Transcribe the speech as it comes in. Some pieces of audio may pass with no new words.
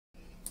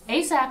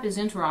ASAP is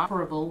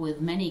interoperable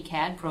with many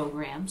CAD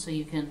programs, so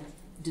you can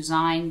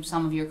design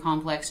some of your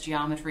complex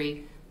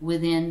geometry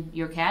within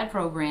your CAD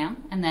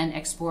program and then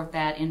export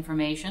that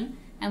information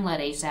and let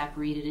ASAP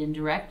read it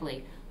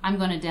indirectly. I'm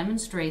going to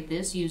demonstrate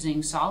this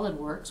using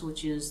SOLIDWORKS,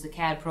 which is the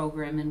CAD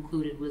program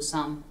included with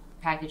some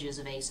packages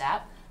of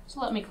ASAP.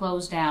 So let me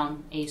close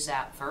down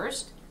ASAP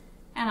first,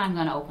 and I'm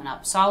going to open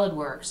up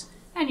SOLIDWORKS.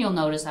 And you'll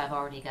notice I've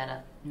already got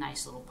a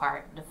nice little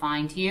part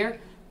defined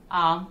here.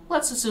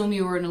 Let's assume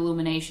you were an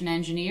illumination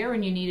engineer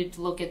and you needed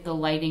to look at the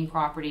lighting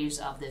properties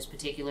of this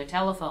particular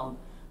telephone.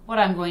 What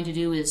I'm going to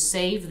do is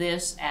save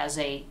this as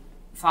a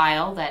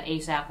file that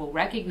ASAP will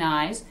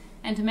recognize,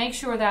 and to make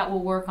sure that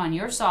will work on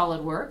your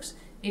SOLIDWORKS,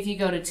 if you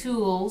go to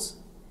Tools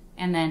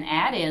and then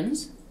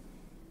Add-ins,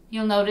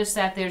 you'll notice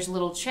that there's a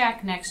little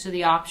check next to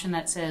the option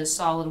that says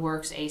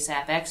SOLIDWORKS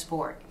ASAP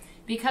Export.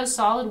 Because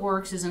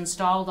SOLIDWORKS is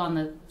installed on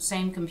the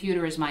same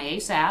computer as my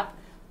ASAP,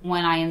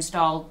 when I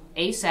installed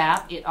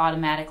ASAP, it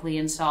automatically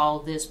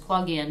installed this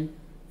plugin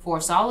for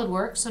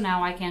SOLIDWORKS, so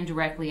now I can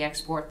directly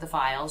export the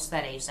files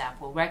that ASAP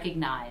will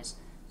recognize.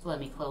 So let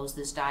me close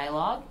this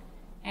dialog.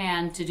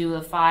 And to do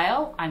a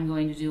file, I'm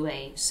going to do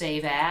a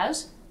Save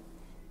As.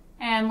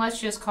 And let's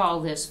just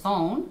call this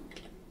Phone.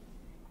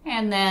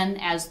 And then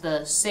as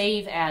the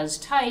Save As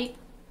type,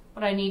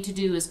 what I need to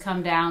do is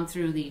come down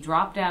through the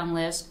drop-down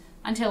list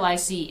until I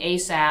see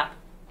ASAP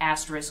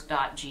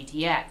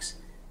 *.gtx.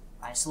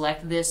 I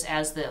select this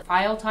as the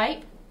file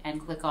type and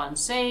click on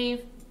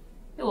Save.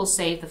 It will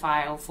save the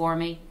file for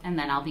me, and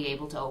then I'll be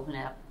able to open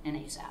it up in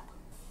ASAP.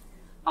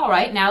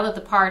 Alright, now that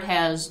the part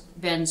has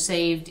been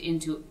saved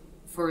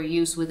for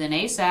use within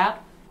ASAP,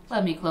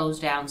 let me close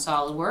down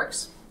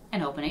SOLIDWORKS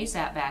and open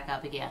ASAP back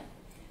up again.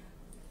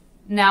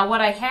 Now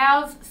what I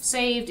have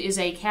saved is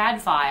a CAD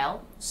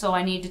file, so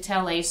I need to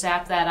tell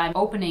ASAP that I'm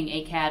opening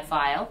a CAD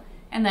file,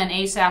 and then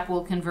ASAP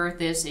will convert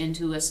this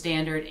into a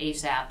standard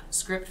ASAP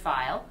script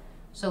file.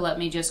 So let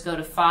me just go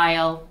to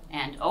File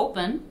and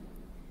Open,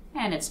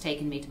 and it's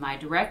taken me to my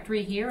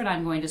directory here, and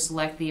I'm going to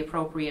select the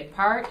appropriate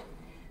part.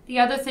 The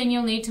other thing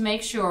you'll need to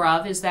make sure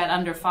of is that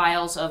under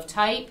Files of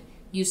Type,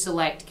 you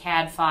select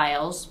CAD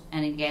Files,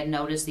 and again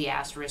notice the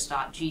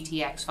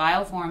 *.gtx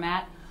file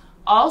format.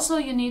 Also,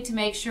 you need to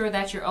make sure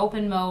that your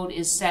open mode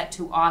is set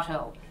to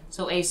auto,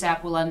 so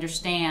ASAP will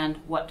understand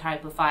what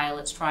type of file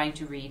it's trying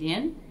to read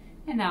in.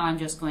 And now I'm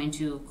just going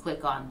to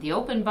click on the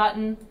Open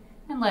button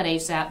and let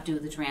ASAP do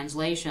the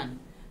translation.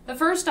 The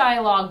first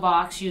dialog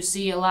box you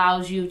see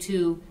allows you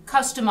to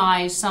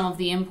customize some of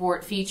the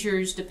import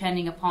features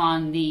depending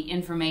upon the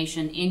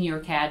information in your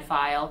CAD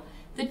file.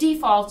 The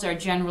defaults are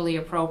generally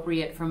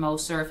appropriate for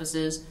most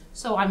surfaces,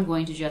 so I'm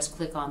going to just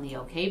click on the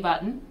OK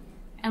button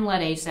and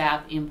let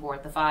ASAP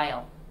import the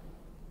file.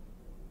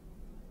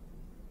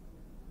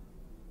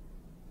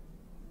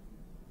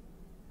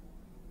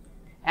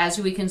 As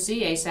we can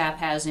see, ASAP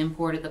has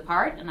imported the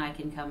part, and I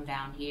can come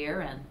down here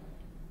and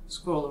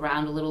scroll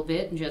around a little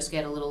bit and just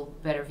get a little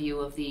better view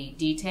of the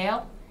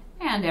detail,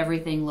 and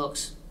everything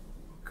looks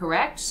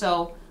correct.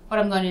 So what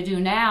I'm going to do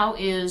now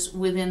is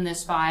within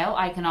this file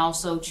I can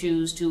also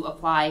choose to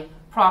apply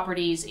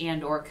properties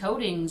and or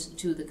coatings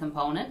to the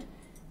component,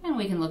 and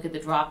we can look at the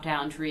drop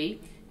down tree,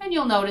 and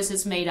you'll notice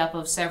it's made up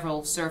of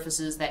several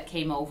surfaces that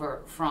came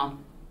over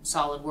from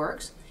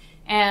SOLIDWORKS.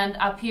 And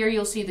up here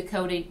you'll see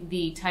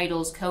the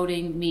titles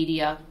Coating,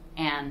 Media,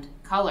 and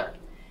Color.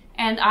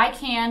 And I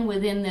can,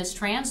 within this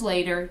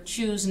translator,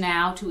 choose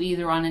now to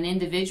either on an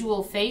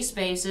individual face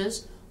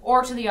basis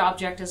or to the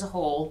object as a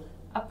whole,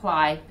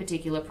 apply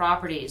particular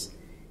properties.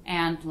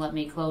 And let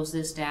me close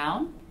this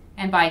down.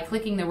 And by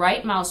clicking the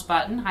right mouse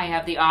button, I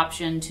have the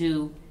option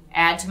to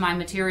add to my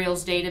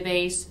materials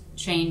database,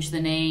 change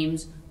the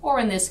names, or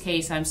in this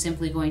case I'm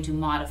simply going to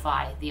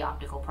modify the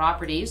optical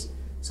properties.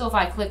 So if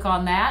I click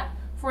on that,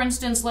 for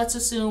instance, let's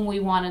assume we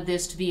wanted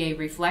this to be a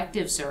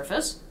reflective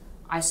surface.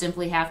 I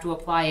simply have to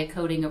apply a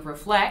coating of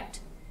reflect,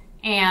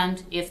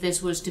 and if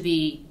this was to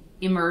be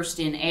immersed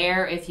in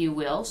air, if you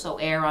will, so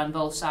air on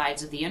both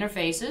sides of the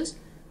interfaces,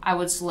 I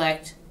would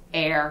select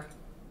air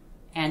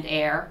and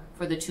air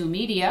for the two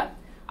media.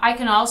 I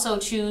can also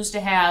choose to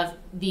have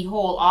the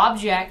whole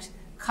object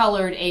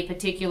colored a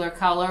particular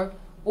color,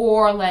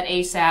 or let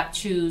ASAP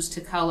choose to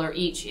color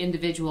each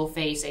individual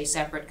face a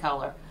separate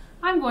color.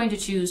 I'm going to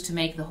choose to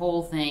make the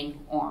whole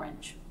thing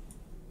orange.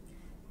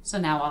 So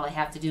now all I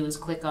have to do is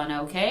click on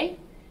OK,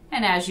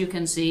 and as you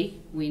can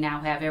see, we now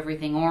have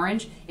everything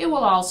orange. It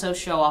will also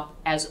show up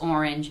as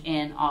orange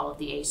in all of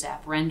the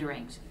ASAP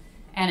renderings.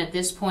 And at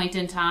this point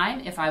in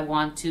time, if I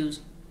want to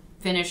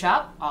finish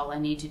up, all I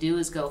need to do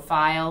is go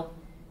File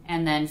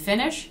and then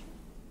Finish,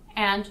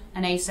 and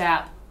an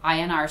ASAP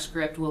INR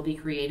script will be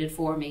created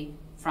for me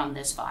from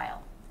this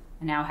file.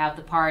 I now have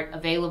the part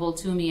available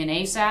to me in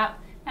ASAP,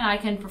 and I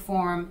can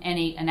perform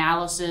any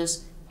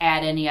analysis,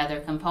 add any other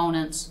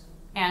components,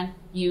 and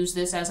use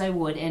this as I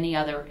would any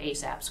other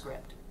ASAP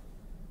script.